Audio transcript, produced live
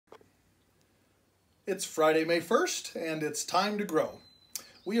It's Friday, May 1st, and it's time to grow.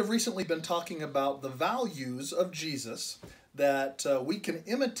 We have recently been talking about the values of Jesus that we can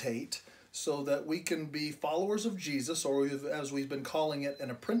imitate so that we can be followers of Jesus, or as we've been calling it,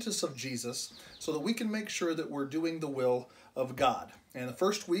 an apprentice of Jesus, so that we can make sure that we're doing the will of God. And the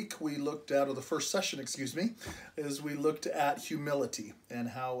first week we looked at, or the first session, excuse me, is we looked at humility and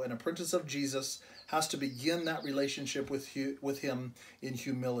how an apprentice of Jesus has to begin that relationship with him in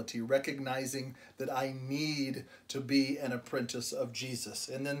humility, recognizing that I need to be an apprentice of Jesus.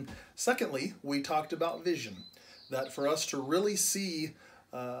 And then secondly, we talked about vision, that for us to really see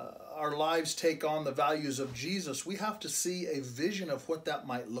our lives take on the values of Jesus, we have to see a vision of what that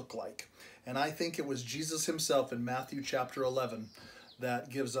might look like. And I think it was Jesus himself in Matthew chapter 11 that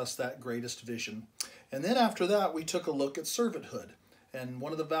gives us that greatest vision. And then after that, we took a look at servanthood. And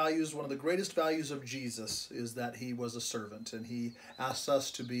one of the greatest values of Jesus is that he was a servant, and he asks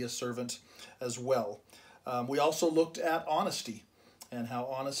us to be a servant as well. We also looked at honesty, and how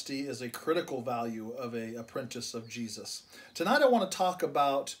honesty is a critical value of an apprentice of Jesus. Tonight I want to talk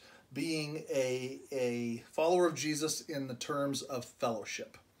about being a follower of Jesus in the terms of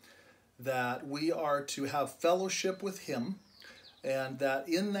fellowship. That we are to have fellowship with him, and that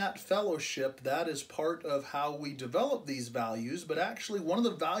in that fellowship, that is part of how we develop these values, but actually one of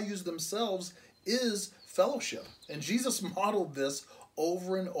the values themselves is fellowship. And Jesus modeled this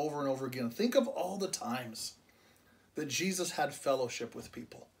over and over and over again. Think of all the times that Jesus had fellowship with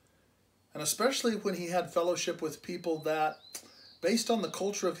people. And especially when he had fellowship with people that, based on the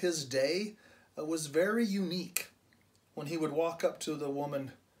culture of his day, was very unique. When he would walk up to the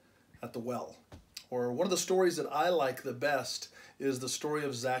woman at the well. Or one of the stories that I like the best is the story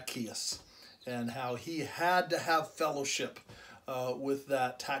of Zacchaeus and how he had to have fellowship with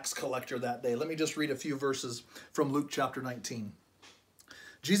that tax collector that day. Let me just read a few verses from Luke chapter 19.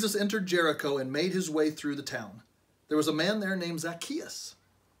 Jesus entered Jericho and made his way through the town. There was a man there named Zacchaeus.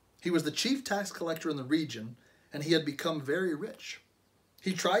 He was the chief tax collector in the region, and he had become very rich.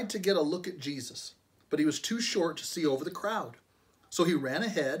 He tried to get a look at Jesus, but he was too short to see over the crowd. So he ran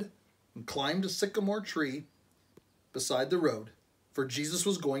ahead and climbed a sycamore tree beside the road, for Jesus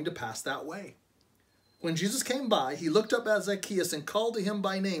was going to pass that way. When Jesus came by, he looked up at Zacchaeus and called to him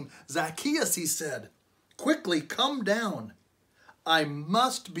by name. "Zacchaeus," he said, "quickly come down. I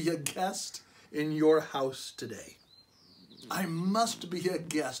must be a guest in your house today." I must be a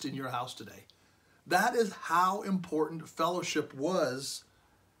guest in your house today. That is how important fellowship was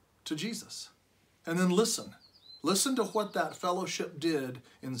to Jesus. And then listen to what that fellowship did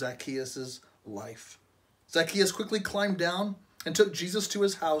in Zacchaeus' life. Zacchaeus quickly climbed down and took Jesus to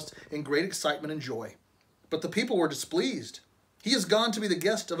his house in great excitement and joy. But the people were displeased. "He has gone to be the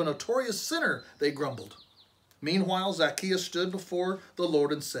guest of a notorious sinner," they grumbled. Meanwhile, Zacchaeus stood before the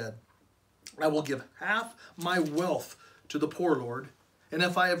Lord and said, "I will give half my wealth to the poor, Lord, and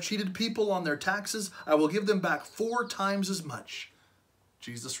if I have cheated people on their taxes, I will give them back 4 times as much."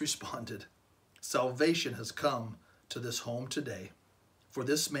 Jesus responded, "Salvation has come to this home today, for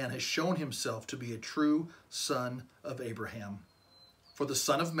this man has shown himself to be a true son of Abraham. For the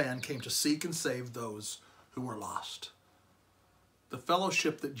Son of Man came to seek and save those who were lost." The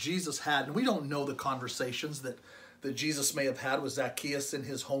fellowship that Jesus had, and we don't know the conversations that Jesus may have had with Zacchaeus in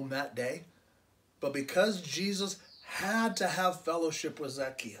his home that day, but because Jesus had to have fellowship with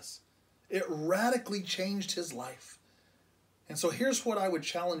Zacchaeus, it radically changed his life. And so here's what I would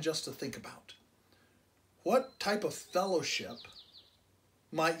challenge us to think about. What type of fellowship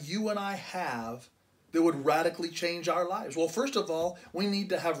might you and I have that would radically change our lives? Well, first of all, we need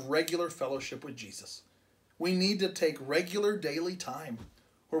to have regular fellowship with Jesus. We need to take regular daily time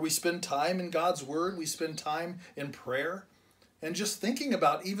where we spend time in God's Word, we spend time in prayer, and just thinking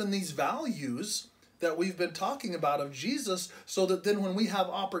about even these values that we've been talking about of Jesus, so that then when we have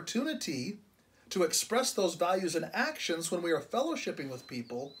opportunity to express those values in actions when we are fellowshipping with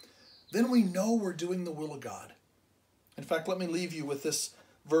people, then we know we're doing the will of God. In fact, let me leave you with these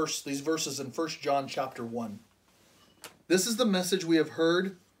verses in 1 John chapter 1. "This is the message we have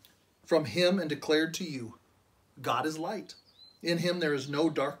heard from him and declared to you. God is light. In him there is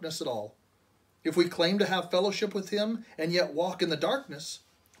no darkness at all. If we claim to have fellowship with him and yet walk in the darkness,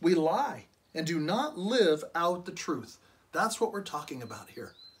 we lie and do not live out the truth." That's what we're talking about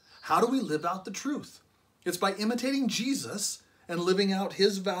here. How do we live out the truth? It's by imitating Jesus and living out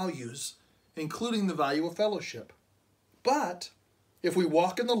his values, including the value of fellowship. But if we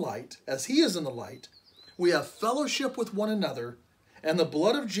walk in the light, as he is in the light, we have fellowship with one another, and the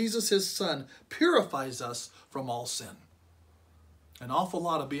blood of Jesus, his Son, purifies us from all sin. An awful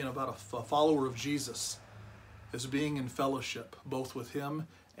lot of being about a follower of Jesus is being in fellowship, both with him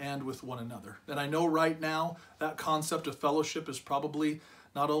and with one another. And I know right now that concept of fellowship is probably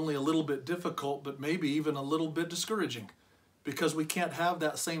not only a little bit difficult, but maybe even a little bit discouraging, because we can't have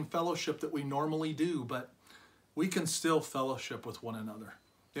that same fellowship that we normally do, but we can still fellowship with one another.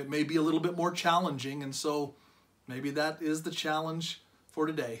 It may be a little bit more challenging, and so maybe that is the challenge for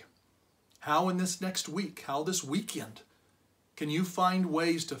today. How in this next week, how this weekend, can you find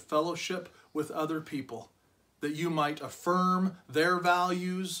ways to fellowship with other people that you might affirm their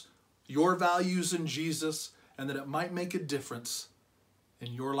values, your values in Jesus, and that it might make a difference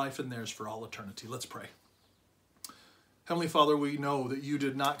in your life and theirs for all eternity? Let's pray. Heavenly Father, we know that you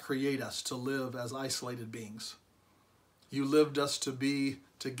did not create us to live as isolated beings. You lived us to be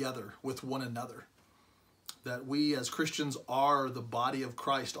together with one another. That we as Christians are the body of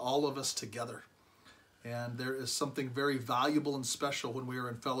Christ, all of us together. And there is something very valuable and special when we are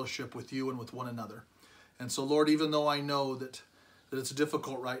in fellowship with you and with one another. And so, Lord, even though I know that it's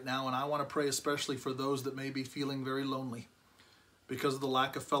difficult right now, and I want to pray especially for those that may be feeling very lonely because of the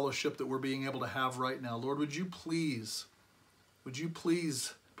lack of fellowship that we're being able to have right now. Lord, would you please,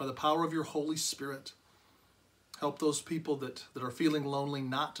 by the power of your Holy Spirit, help those people that are feeling lonely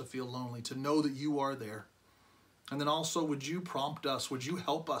not to feel lonely, to know that you are there. And then also, would you prompt us, would you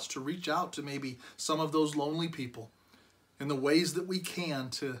help us to reach out to maybe some of those lonely people in the ways that we can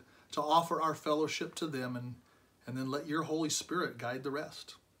to offer our fellowship to them, and then let your Holy Spirit guide the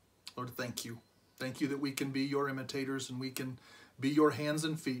rest. Lord, thank you. Thank you that we can be your imitators and we can be your hands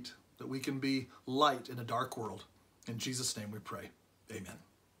and feet, that we can be light in a dark world. In Jesus' name we pray. Amen.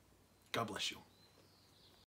 God bless you.